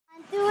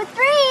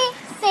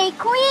Slay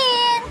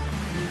Queen!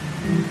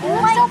 Oh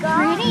my so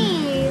God.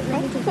 Pretty.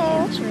 Thank you.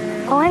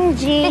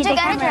 OMG. Did you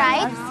get it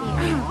right?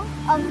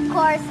 Of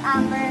course,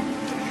 Amber.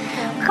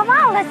 Come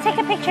on, let's take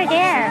a picture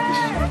there.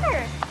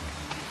 Sure.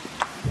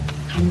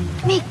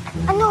 Mick,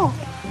 ano?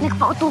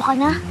 Nagpauto ka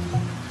na?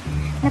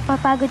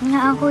 Napapagod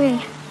nga ako eh.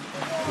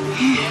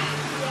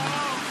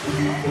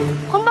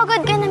 Kung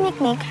pagod ka na,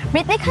 Mikmik,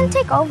 Britney can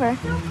take over.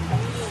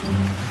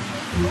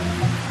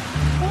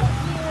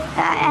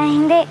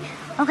 Hindi.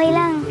 Okay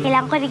lang.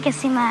 Kailangan ko rin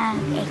kasi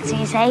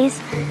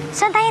ma-exercise.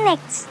 Saan tayo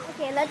next?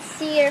 Okay, let's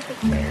see your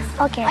pictures.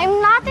 Okay.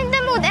 I'm not in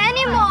the mood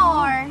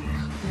anymore.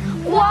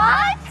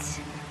 What?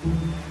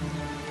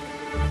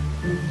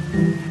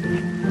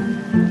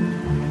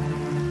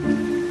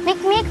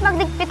 Mikmik,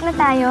 magdigpit na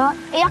tayo.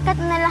 Iakit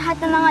na lahat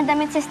ng mga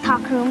damit sa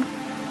stockroom.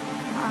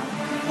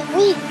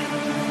 Mikmik!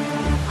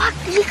 Wag,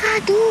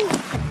 delikado.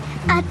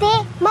 Ate,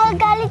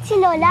 magagalit si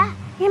Lola.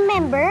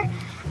 Remember?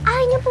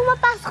 Ayaw niya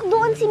pumapasok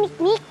doon si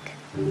Mikmik.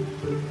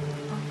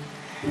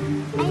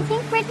 I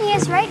think Britney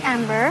is right,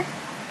 Amber.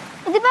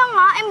 Di ba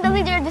nga, I'm the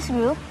leader of this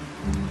group?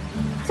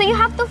 So you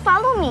have to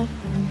follow me.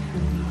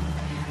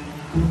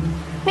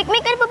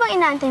 Mikmik, ano pa bang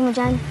inaantay mo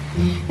dyan?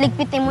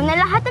 Ligpitin mo na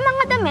lahat ng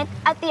mga damit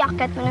at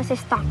iakit mo na sa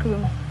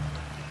stockroom.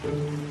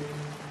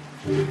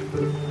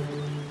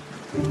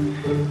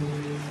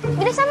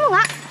 Bilisan mo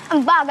nga.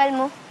 Ang bagal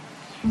mo.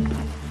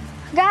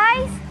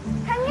 Guys,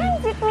 can you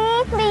visit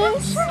me,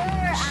 please?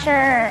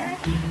 Sure.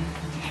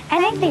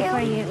 Anything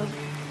for you.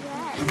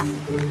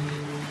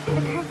 Be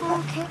careful,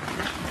 okay?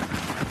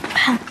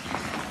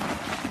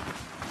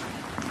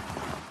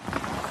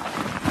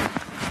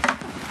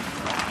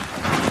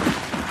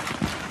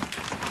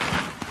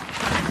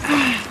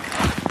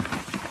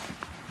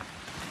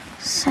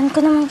 Saan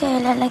ko naman kaya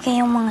lalagay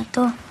yung mga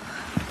to?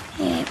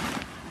 Eh,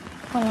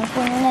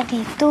 puno-puno na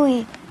dito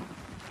eh.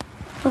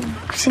 Pag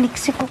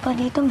siniksik ko pa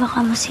dito,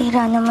 baka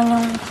masira naman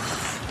yung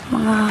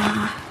mga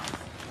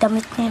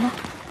damit nila.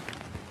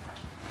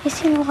 Eh,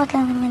 sinukat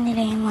lang naman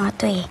nila yung mga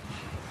to eh.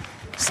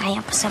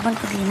 Sayang pa sabon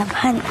pag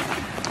linaban.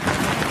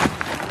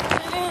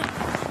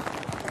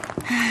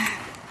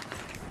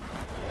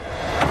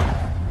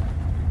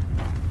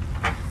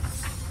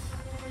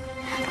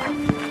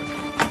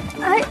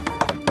 Ay!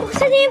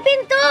 Buksan niyo yung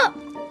pinto!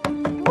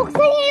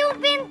 Buksan niyo yung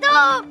pinto!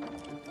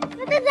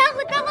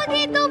 Natatakot ako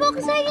dito!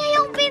 Buksan niyo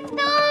yung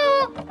pinto!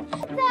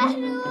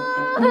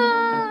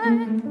 Taron!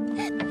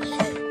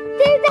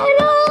 Tita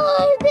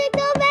Rose!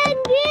 Tito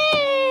Benji!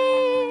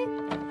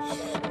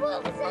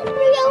 Buksan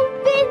niyo yung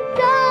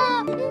pinto!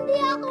 Hindi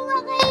ako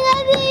makahinga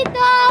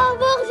dito!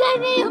 Buksan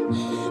niyo yung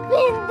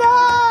pinto!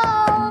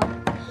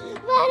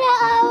 Para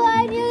awa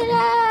niyo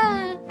na!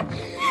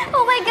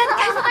 Oh my God,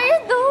 guys, what are you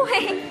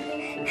doing?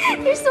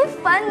 You're so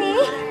funny.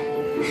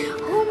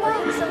 Oh my,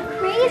 so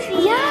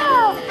crazy.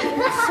 Yeah!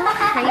 So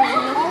crazy.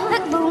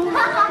 Look, boom.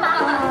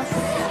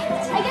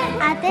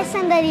 Ate,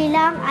 sandali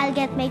lang. I'll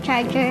get my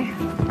charger.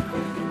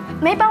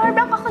 May power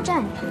bank ako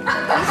dyan.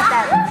 Use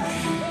that.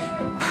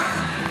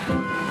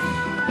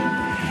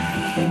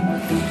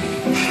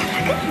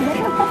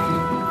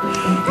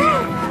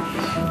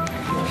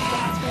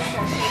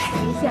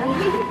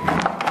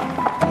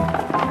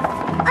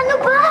 Ano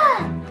ba?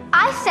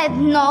 I said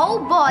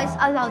no boys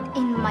allowed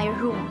in my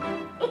room.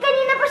 Eh,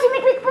 kanina pa si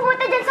Mikmik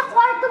pumunta dyan sa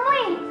kwarto mo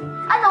eh.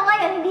 Ano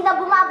ngayon, hindi na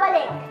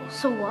bumabalik?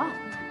 So what?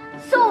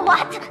 So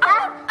what?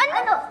 Ano? Ano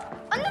ba?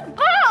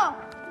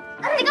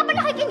 Hindi ka ba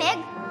nakikinig?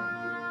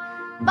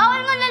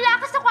 Bawal nga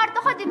lalaki sa kwarto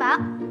ka, di ba?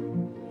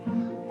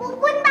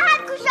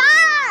 Pupuntahan ko siya!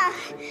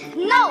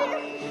 No!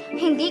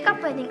 Hindi ka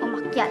pwedeng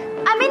umakyat.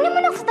 Aminin mo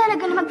na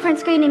talaga na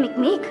mag-friends kayo ni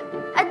Mikmik.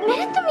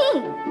 Admit it to me.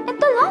 And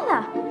to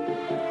Lola.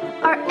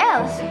 Or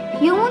else,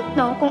 you won't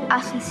know kung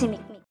asan si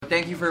Mikmik.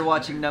 Thank you for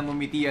watching Nang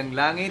Ngumiti Ang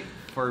Langit.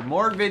 For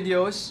more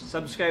videos,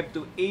 subscribe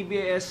to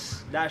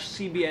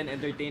ABS-CBN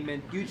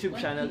Entertainment YouTube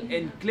channel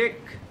and click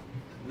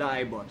the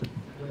I button.